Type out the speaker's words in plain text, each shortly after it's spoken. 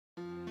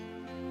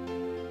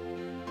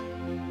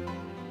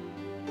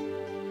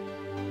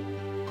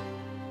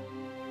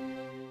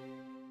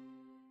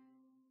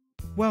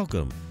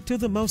Welcome to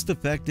the most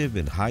effective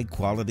and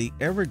high-quality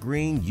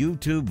evergreen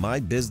YouTube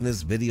My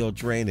Business video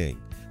training.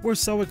 We're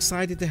so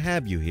excited to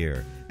have you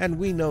here, and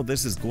we know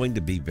this is going to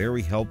be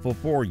very helpful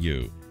for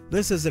you.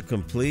 This is a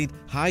complete,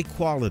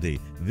 high-quality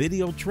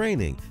video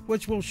training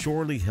which will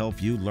surely help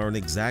you learn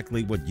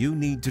exactly what you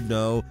need to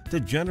know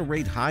to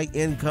generate high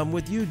income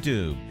with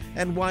YouTube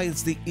and why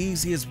it's the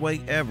easiest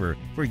way ever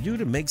for you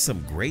to make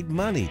some great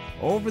money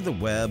over the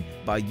web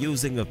by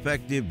using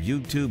effective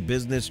YouTube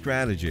business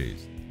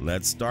strategies.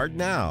 Let's start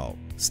now.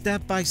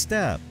 Step by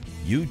step,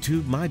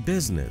 YouTube My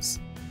Business.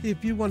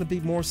 If you want to be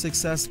more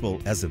successful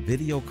as a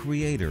video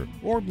creator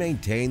or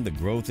maintain the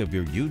growth of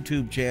your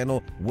YouTube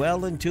channel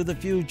well into the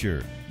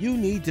future, you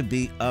need to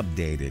be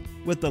updated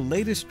with the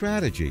latest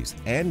strategies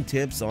and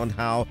tips on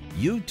how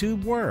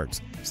YouTube works.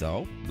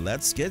 So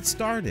let's get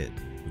started.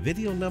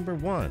 Video number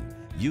 1,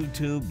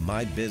 YouTube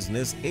My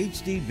Business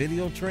HD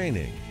video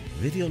training.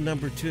 Video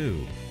number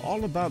 2,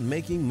 all about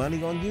making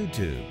money on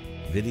YouTube.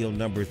 Video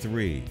number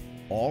 3,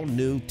 all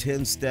new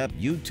 10-step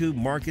YouTube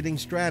marketing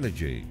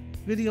strategy.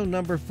 Video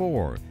number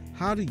 4,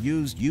 how to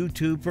use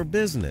YouTube for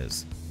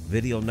business.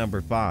 Video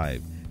number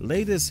 5,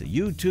 latest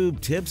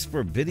YouTube tips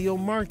for video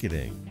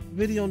marketing.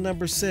 Video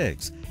number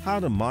 6, how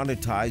to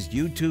monetize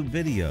YouTube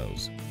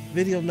videos.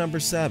 Video number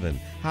 7,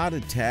 how to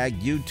tag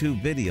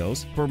YouTube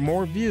videos for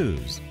more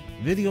views.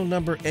 Video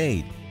number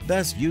 8,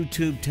 best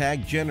YouTube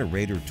tag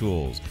generator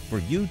tools for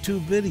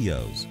YouTube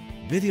videos.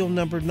 Video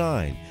number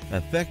 9,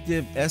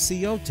 effective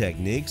SEO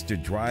techniques to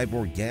drive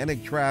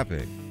organic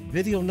traffic.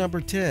 Video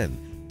number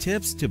 10,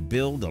 tips to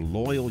build a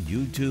loyal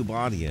YouTube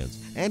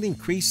audience and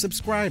increase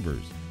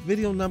subscribers.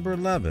 Video number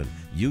 11,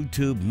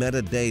 YouTube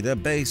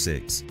metadata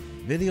basics.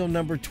 Video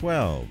number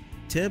 12,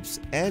 tips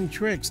and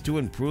tricks to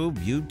improve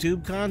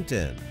YouTube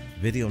content.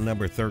 Video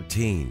number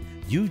 13,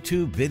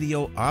 YouTube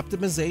video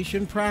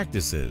optimization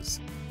practices.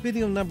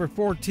 Video number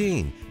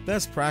 14,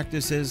 best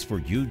practices for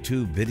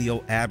YouTube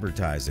video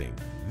advertising.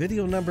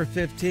 Video number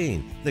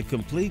 15, the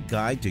complete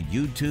guide to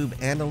YouTube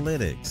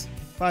analytics.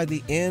 By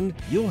the end,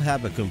 you'll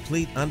have a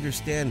complete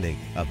understanding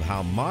of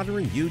how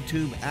modern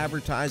YouTube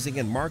advertising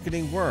and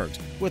marketing works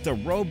with a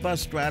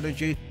robust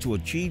strategy to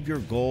achieve your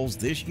goals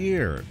this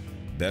year.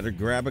 Better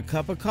grab a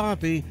cup of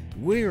coffee.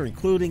 We're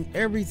including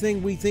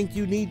everything we think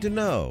you need to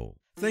know.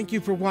 Thank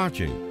you for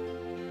watching.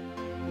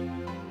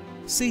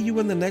 See you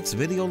in the next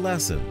video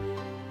lesson.